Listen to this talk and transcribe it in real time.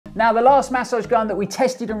Now, the last massage gun that we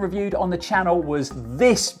tested and reviewed on the channel was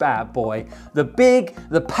this bad boy. The big,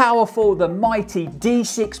 the powerful, the mighty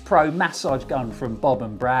D6 Pro massage gun from Bob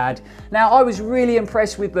and Brad. Now, I was really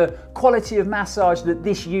impressed with the quality of massage that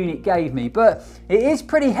this unit gave me, but it is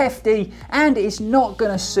pretty hefty and it's not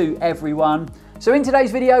gonna suit everyone. So in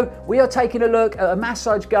today's video, we are taking a look at a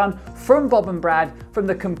massage gun from Bob and Brad from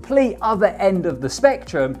the complete other end of the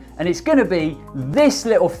spectrum, and it's gonna be this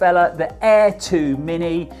little fella, the Air 2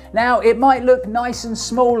 Mini. Now, it might look nice and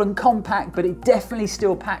small and compact, but it definitely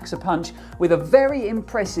still packs a punch with a very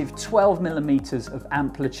impressive 12 millimeters of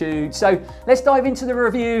amplitude. So let's dive into the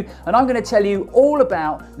review, and I'm gonna tell you all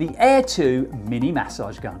about the Air 2 Mini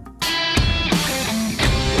massage gun.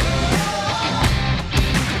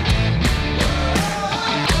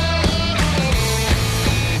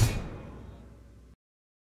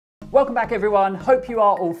 Welcome back everyone, hope you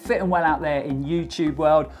are all fit and well out there in YouTube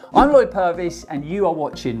world. I'm Lloyd Purvis and you are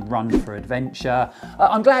watching Run4Adventure.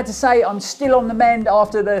 I'm glad to say I'm still on the mend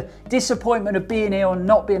after the disappointment of being ill and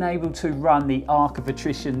not being able to run the Arc of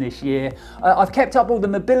Attrition this year. I've kept up all the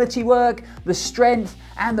mobility work, the strength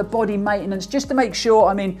and the body maintenance just to make sure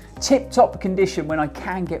I'm in tip-top condition when I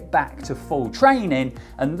can get back to full training,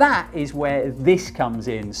 and that is where this comes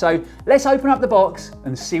in. So let's open up the box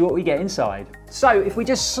and see what we get inside. So if we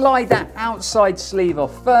just slide that outside sleeve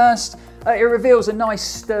off first, it reveals a nice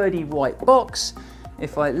sturdy white box.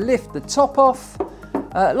 If I lift the top off,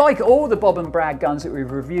 like all the Bob and Brad guns that we've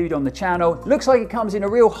reviewed on the channel, looks like it comes in a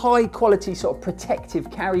real high quality sort of protective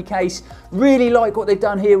carry case. Really like what they've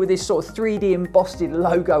done here with this sort of 3D embossed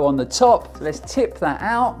logo on the top. So let's tip that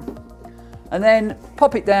out and then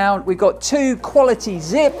pop it down. We've got two quality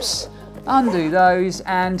zips, undo those,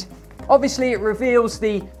 and obviously it reveals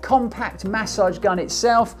the compact massage gun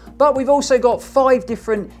itself, but we've also got 5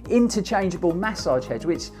 different interchangeable massage heads,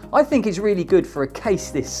 which I think is really good for a case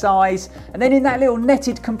this size. And then in that little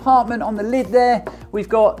netted compartment on the lid there, we've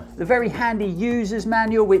got the very handy user's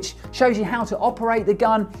manual, which shows you how to operate the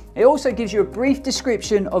gun. It also gives you a brief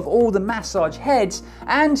description of all the massage heads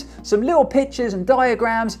and some little pictures and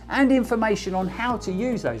diagrams and information on how to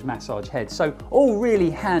use those massage heads. So all really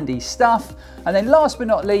handy stuff. And then last but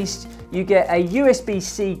not least, you get a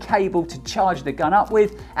USB-C cable to charge the gun up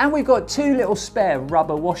with, and we've got 2 little spare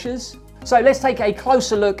rubber washers. So let's take a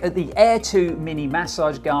closer look at the Air 2 Mini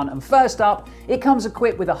massage gun, and first up, it comes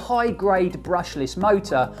equipped with a high-grade brushless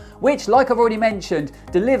motor, which, like I've already mentioned,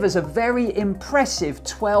 delivers a very impressive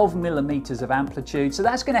 12 millimeters of amplitude. So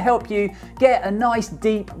that's going to help you get a nice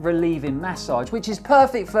deep relieving massage, which is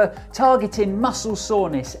perfect for targeting muscle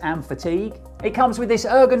soreness and fatigue. It comes with this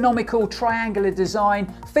ergonomical triangular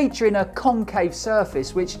design featuring a concave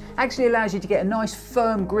surface, which actually allows you to get a nice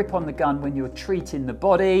firm grip on the gun when you're treating the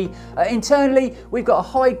body. Internally, we've got a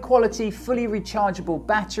high quality, fully rechargeable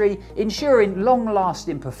battery, ensuring long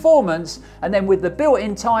lasting performance. And then with the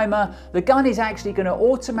built-in timer, the gun is actually going to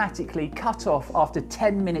automatically cut off after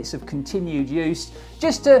 10 minutes of continued use,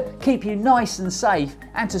 just to keep you nice and safe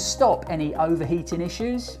and to stop any overheating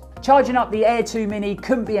issues. Charging up the Air 2 Mini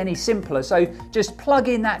couldn't be any simpler, so just plug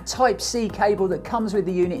in that Type-C cable that comes with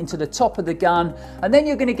the unit into the top of the gun, and then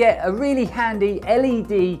you're going to get a really handy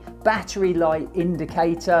LED battery light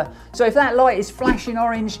indicator. So if that light is flashing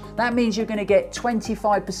orange, that means you're going to get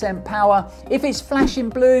 25% power. If it's flashing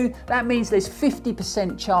blue, that means there's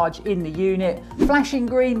 50% charge in the unit. Flashing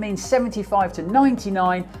green means 75 to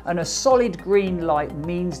 99, and a solid green light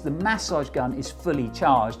means the massage gun is fully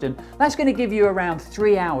charged, and that's going to give you around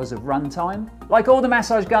 3 hours of runtime. Like all the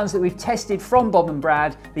massage guns that we've tested from Bob and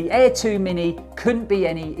Brad, the Air 2 Mini couldn't be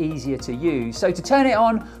any easier to use. So to turn it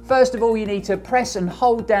on, first of all, you need to press and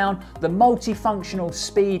hold down the multifunctional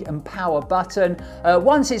speed and power button.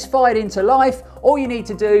 Once it's fired into life, all you need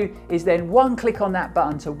to do is then one click on that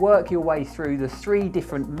button to work your way through the 3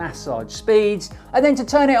 different massage speeds. And then to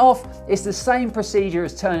turn it off, it's the same procedure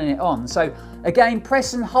as turning it on. So again,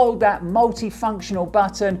 press and hold that multifunctional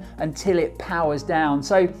button until it powers down.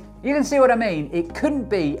 So you can see what I mean. It couldn't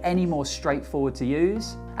be any more straightforward to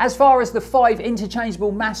use. As far as the 5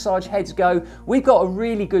 interchangeable massage heads go, we've got a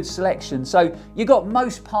really good selection. So you got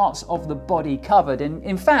most parts of the body covered. And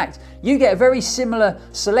in fact, you get a very similar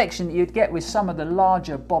selection that you'd get with some of the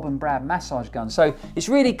larger Bob and Brad massage guns. So it's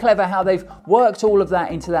really clever how they've worked all of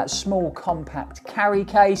that into that small compact carry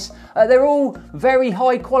case. They're all very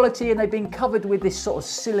high quality and they've been covered with this sort of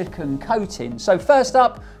silicone coating. So first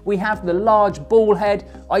up, we have the large ball head.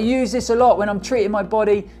 I use this a lot when I'm treating my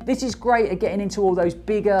body. This is great at getting into all those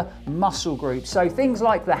bigger muscle groups. So things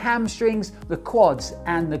like the hamstrings, the quads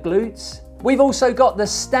and the glutes. We've also got the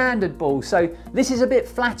standard ball, so this is a bit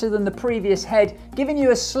flatter than the previous head, giving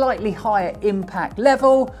you a slightly higher impact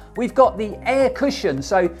level. We've got the air cushion,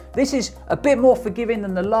 so this is a bit more forgiving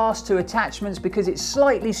than the last two attachments because it's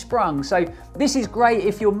slightly sprung. So this is great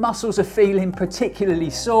if your muscles are feeling particularly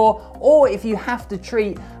sore, or if you have to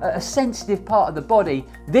treat a sensitive part of the body.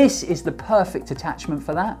 This is the perfect attachment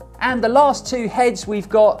for that. And the last two heads, we've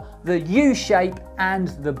got the U-shape and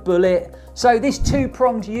the bullet. So this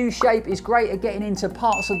two-pronged U-shape is great at getting into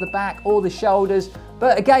parts of the back or the shoulders.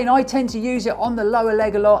 But again, I tend to use it on the lower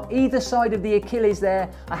leg a lot, either side of the Achilles there.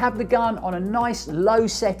 I have the gun on a nice low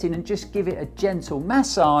setting and just give it a gentle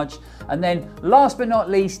massage. And then last but not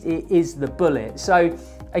least, it is the bullet. So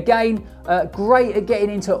again, great at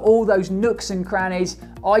getting into all those nooks and crannies.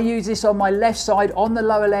 I use this on my left side on the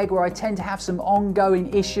lower leg where I tend to have some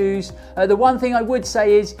ongoing issues. The one thing I would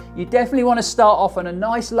say is you definitely want to start off on a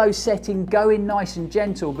nice low setting, go in nice and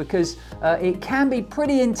gentle, because it can be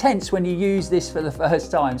pretty intense when you use this for the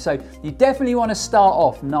first time. So you definitely want to start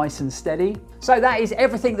off nice and steady. So that is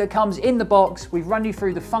everything that comes in the box. We've run you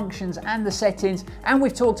through the functions and the settings, and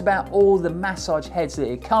we've talked about all the massage heads that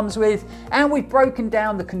it comes with, and we've broken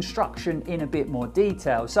down the construction in a bit more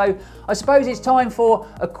detail. So I suppose it's time for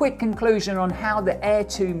a quick conclusion on how the Air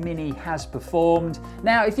 2 Mini has performed.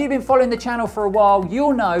 Now, if you've been following the channel for a while,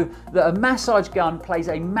 you'll know that a massage gun plays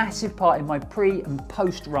a massive part in my pre and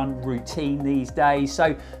post run routine these days.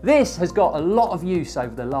 So this has got a lot of use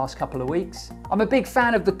over the last couple of weeks. I'm a big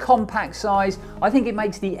fan of the compact size. I think it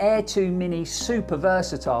makes the Air 2 Mini super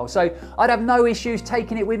versatile. So I'd have no issues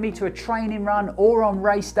taking it with me to a training run or on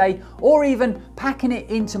race day, or even packing it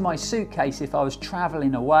into my suitcase if I was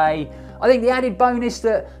traveling away. I think the added bonus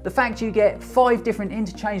that the fact you get 5 different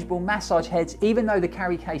interchangeable massage heads, even though the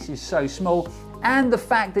carry case is so small, and the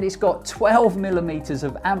fact that it's got 12 millimeters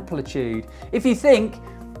of amplitude. If you think,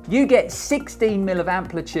 you get 16 mil of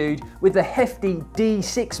amplitude with the hefty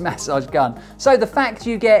D6 massage gun. So the fact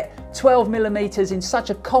you get 12 millimeters in such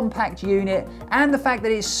a compact unit, and the fact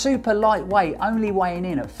that it's super lightweight, only weighing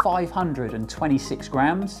in at 526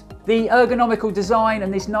 grams. The ergonomical design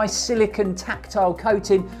and this nice silicone tactile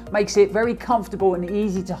coating makes it very comfortable and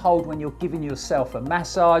easy to hold when you're giving yourself a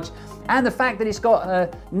massage. And the fact that it's got a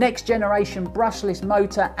next generation brushless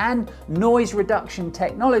motor and noise reduction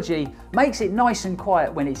technology makes it nice and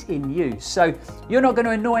quiet when it's in use. So you're not going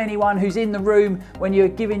to annoy anyone who's in the room when you're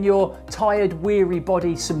giving your tired, weary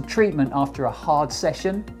body some treatment after a hard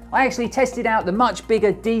session. I actually tested out the much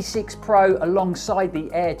bigger D6 Pro alongside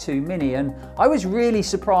the Air 2 Mini, and I was really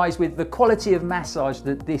surprised with the quality of massage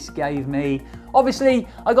that this gave me. Obviously,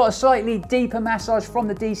 I got a slightly deeper massage from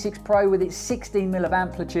the D6 Pro with its 16 mil of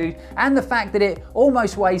amplitude, and the fact that it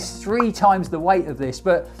almost weighs 3 times the weight of this,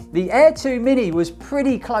 but the Air 2 Mini was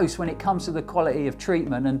pretty close when it comes to the quality of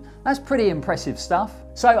treatment, and that's pretty impressive stuff.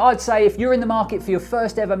 So I'd say if you're in the market for your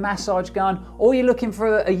first ever massage gun, or you're looking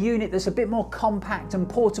for a unit that's a bit more compact and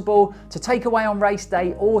portable to take away on race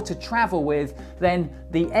day or to travel with, then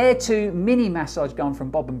the Air 2 Mini massage gun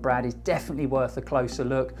from Bob and Brad is definitely worth a closer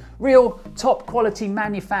look. Real top quality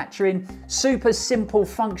manufacturing, super simple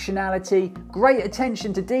functionality, great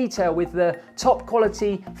attention to detail with the top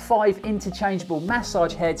quality 5 interchangeable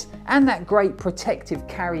massage heads, and that great protective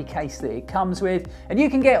carry case that it comes with. And you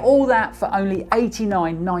can get all that for only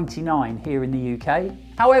 $89.99 here in the UK.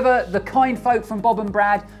 However, the kind folk from Bob and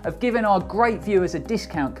Brad have given our great viewers a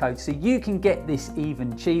discount code so you can get this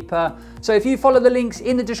even cheaper. So if you follow the links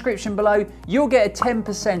in the description below, you'll get a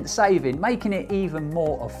 10% saving, making it even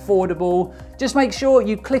more affordable. Just make sure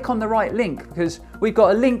you click on the right link, because we've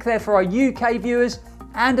got a link there for our UK viewers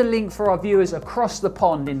and a link for our viewers across the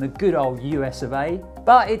pond in the good old US of A.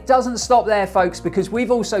 But it doesn't stop there, folks, because we've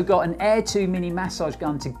also got an Air 2 Mini massage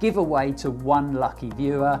gun to give away to one lucky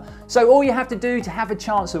viewer. So all you have to do to have a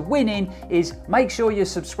chance of winning is make sure you're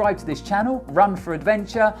subscribed to this channel,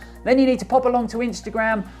 Run4Adventure. Then you need to pop along to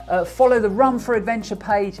Instagram, follow the Run4Adventure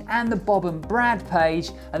page and the Bob and Brad page.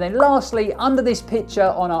 And then lastly, under this picture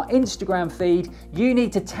on our Instagram feed, you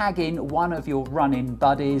need to tag in one of your running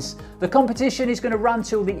buddies. The competition is going to run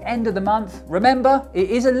till the end of the month. Remember, it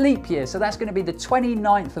is a leap year, so that's going to be the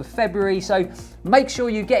 29th of February. So make sure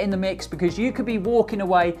you get in the mix, because you could be walking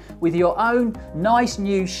away with your own nice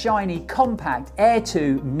new shiny compact Air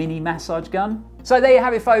 2 Mini massage gun. So there you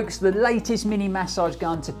have it, folks, the latest mini massage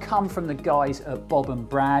gun to come from the guys at Bob and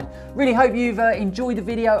Brad. Really hope you've enjoyed the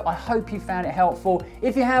video. I hope you found it helpful.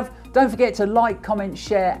 If you have, don't forget to like, comment,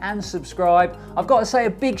 share and subscribe. I've got to say a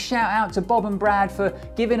big shout out to Bob and Brad for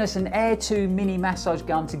giving us an Air 2 mini massage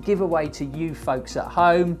gun to give away to you folks at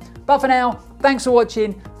home. But for now, thanks for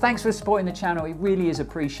watching. Thanks for supporting the channel. It really is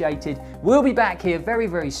appreciated. We'll be back here very,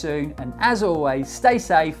 very soon. And as always, stay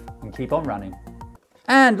safe and keep on running.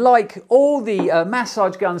 And like all the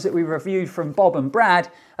massage guns that we reviewed from Bob and Brad,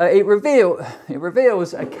 it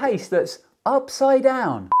reveals a case that's upside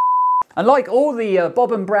down. And like all the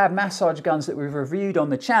Bob and Brad massage guns that we've reviewed on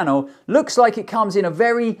the channel, looks like it comes in a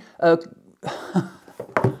very...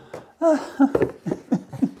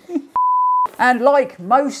 And like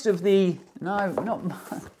most of the... No, not...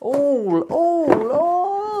 all